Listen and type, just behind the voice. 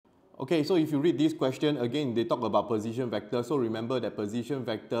Okay, so if you read this question, again, they talk about position vector. So remember that position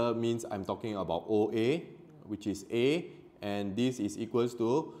vector means I'm talking about OA, which is A, and this is equals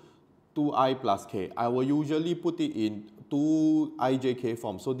to 2i plus k. I will usually put it in 2ijk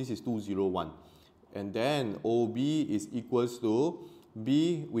form. So this is 201. And then OB is equals to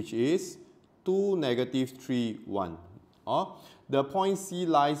B, which is 2, negative 3, 1. The point C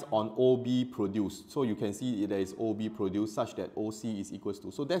lies on OB produced. So you can see there is OB produced such that OC is equals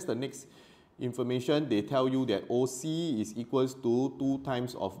to. So that's the next information. They tell you that OC is equals to 2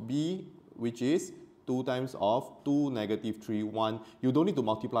 times of B, which is 2 times of 2, negative 3, 1. You don't need to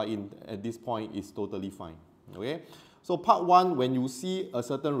multiply in at this point, it's totally fine. Okay? So part 1, when you see a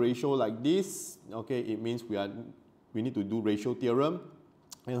certain ratio like this, okay, it means we need to do ratio theorem.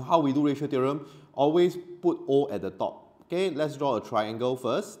 And how we do ratio theorem? Always put O at the top. Okay, let's draw a triangle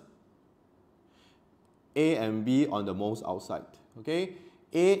first. A and B on the most outside. Okay,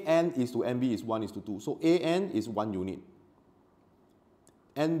 AN is to NB is 1 is to 2. So AN is 1 unit.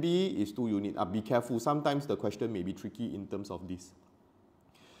 NB is 2 unit. Be careful, sometimes the question may be tricky in terms of this.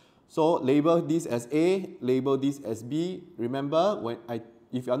 So label this as A, label this as B. Remember,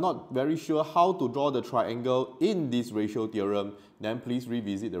 if you are not very sure how to draw the triangle in this ratio theorem, then please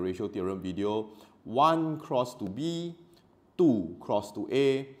revisit the ratio theorem video. 1 cross to B, 2 cross to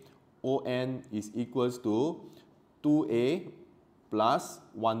A, ON is equals to 2A plus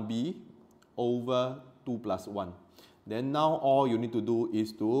 1B over 2 plus 1. Then now all you need to do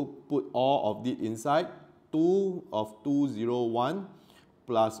is to put all of it inside. 2 of 201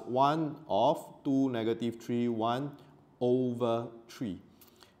 plus 1 of 2, negative 3, 1 over 3.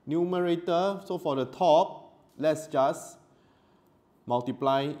 Numerator, so for the top, let's just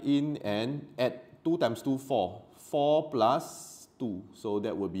multiply in and add 2 times 2, 4. 4 plus 2, so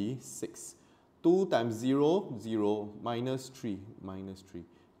that will be 6. 2 times 0, 0, minus 3, minus 3.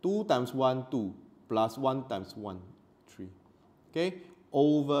 2 times 1, 2, plus 1 times 1, 3. Okay,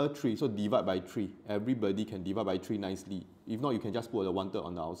 over 3, so divide by 3. Everybody can divide by 3 nicely. If not, you can just put a 1/3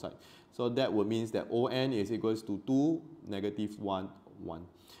 on the outside. So that would mean that ON is equals to 2, negative 1, 1.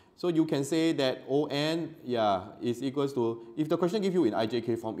 So you can say that ON, is equals to, if the question gives you in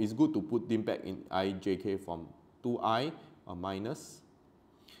IJK form, it's good to put them back in IJK form. 2i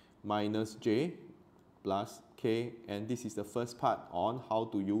minus j plus k, and this is the first part on how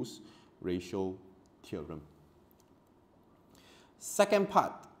to use ratio theorem. Second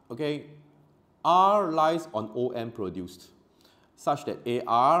part, okay, R lies on ON produced such that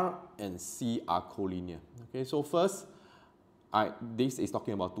AR and C are collinear. Okay, so first, this is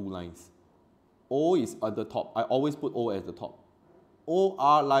talking about 2 lines. O is at the top. I always put O at the top.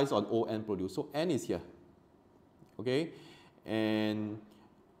 OR lies on ON produced, so N is here. Okay, and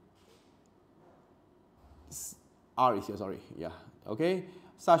R is here, sorry, okay,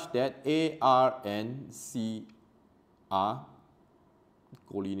 such that AR and C are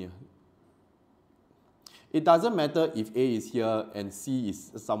collinear. It doesn't matter if A is here and C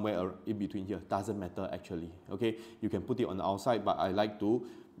is somewhere in between here, doesn't matter actually, okay, you can put it on the outside, but I like to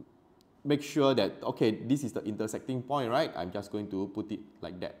make sure that, okay, this is the intersecting point, right? I'm just going to put it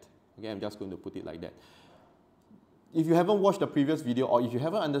like that, okay, I'm just going to put it like that. If you haven't watched the previous video, or if you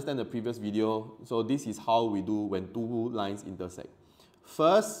haven't understand the previous video, so this is how we do when 2 lines intersect.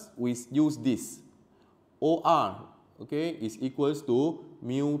 First, we use this. OR, okay, is equals to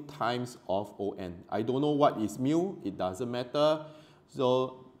mu times of ON. I don't know what is mu, it doesn't matter.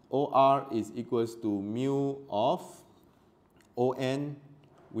 So OR is equals to mu of ON,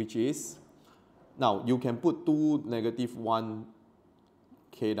 which is, now you can put 2, negative 1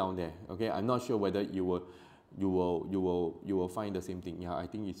 k down there. Okay, I'm not sure whether you will find the same thing. Yeah, I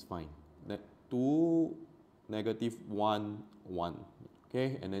think it's fine. 2, negative 1, 1.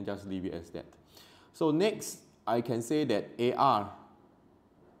 Okay, and then just leave it as that. So next, I can say that AR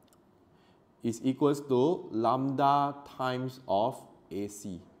is equals to lambda times of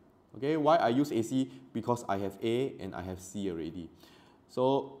AC. Okay, why I use AC? Because I have A and I have C already.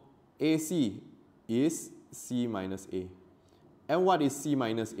 So AC is C minus A. And what is C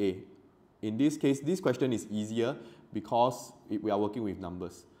minus A? In this case, this question is easier because we are working with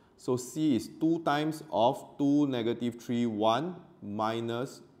numbers. So C is 2 times of 2, negative 3, 1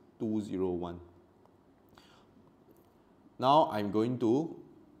 minus 201. Now I'm going to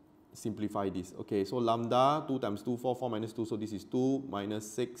simplify this. Okay, so lambda, 2 times 2, 4, 4 minus 2, so this is 2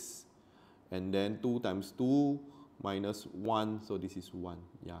 minus 6, and then 2 times 2 minus 1, so this is 1.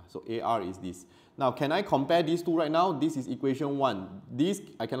 Yeah, so AR is this. Now, can I compare these two right now? This is equation 1. This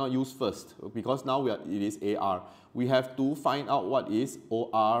I cannot use first because now it is AR. We have to find out what is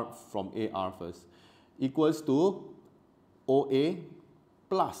OR from AR first. Equals to OA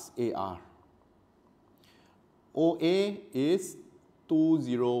plus AR. OA is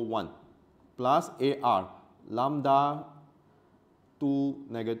 201 plus AR, lambda 2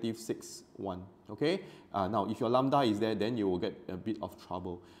 negative 6, 1. Okay? Now, if your lambda is there, then you will get a bit of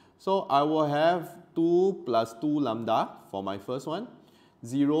trouble. So I will have 2 plus 2 lambda for my first one.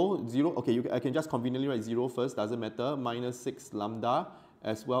 0, 0, okay, I can just conveniently write 0 first, doesn't matter, minus 6 lambda,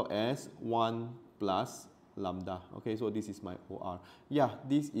 as well as 1 plus lambda. Okay, so this is my OR. Yeah,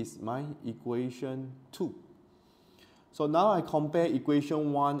 this is my equation 2. So now I compare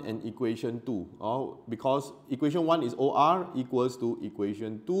equation 1 and equation 2. Because equation 1 is OR equals to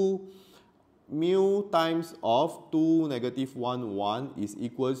equation 2. Mu times of 2 negative 1, 1 is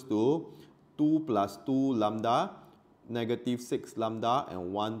equals to 2 plus 2 lambda, negative 6 lambda,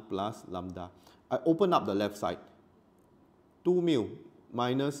 and 1 plus lambda. I open up the left side. 2 mu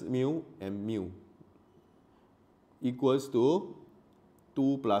minus mu and mu equals to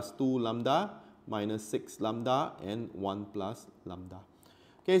 2 plus 2 lambda minus 6 lambda and 1 plus lambda.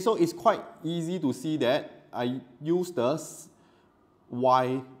 Okay, so it's quite easy to see that I use the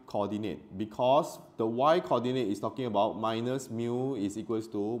y coordinate because the y coordinate is talking about minus mu is equals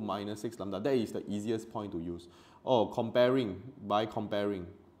to minus 6 lambda. That is the easiest point to use. Oh, comparing, by comparing.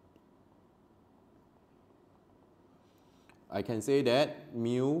 I can say that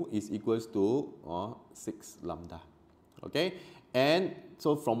mu is equals to 6 lambda. Okay, and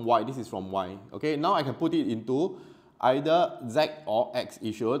so from y, this is from y. Okay, now I can put it into either z or x.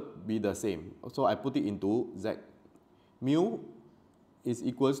 It should be the same. So I put it into z. Mu is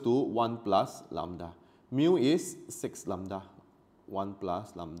equals to 1 plus lambda. Mu is 6 lambda, 1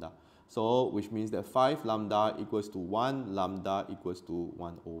 plus lambda. So which means that 5 lambda equals to 1, lambda equals to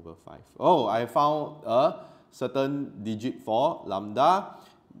 1 over 5. Oh, I found a certain digit for lambda.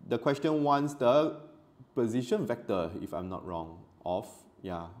 The question wants the position vector, if I'm not wrong, of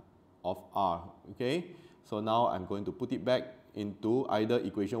R. Okay, so now I'm going to put it back into either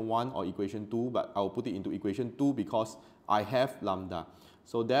equation 1 or equation 2, but I'll put it into equation 2 because I have lambda.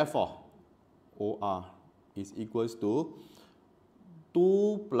 So therefore, OR is equals to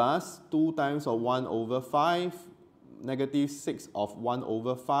 2 plus 2 times of 1 over 5, negative 6 of 1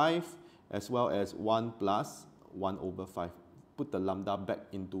 over 5, as well as 1 plus 1 over 5. Put the lambda back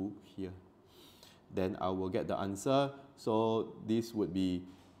into here. Then I will get the answer. So this would be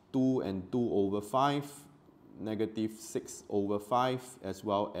 2 and 2 over 5, negative 6 over 5, as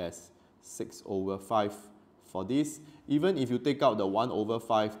well as 6 over 5 for this. Even if you take out the 1 over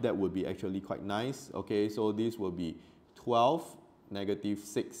 5, that would be actually quite nice. Okay, so this will be 12, negative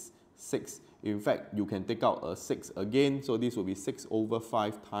 6, 6. In fact, you can take out a 6 again. So this will be 6 over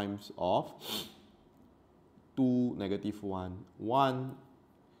 5 times of 2, negative 1, 1.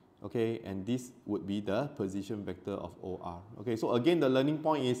 Okay, and this would be the position vector of OR. Okay, so again, the learning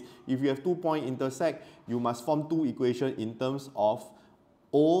point is if you have 2 points intersect, you must form 2 equations in terms of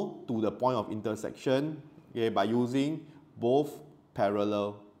O to the point of intersection, okay, by using both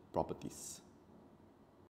parallel properties.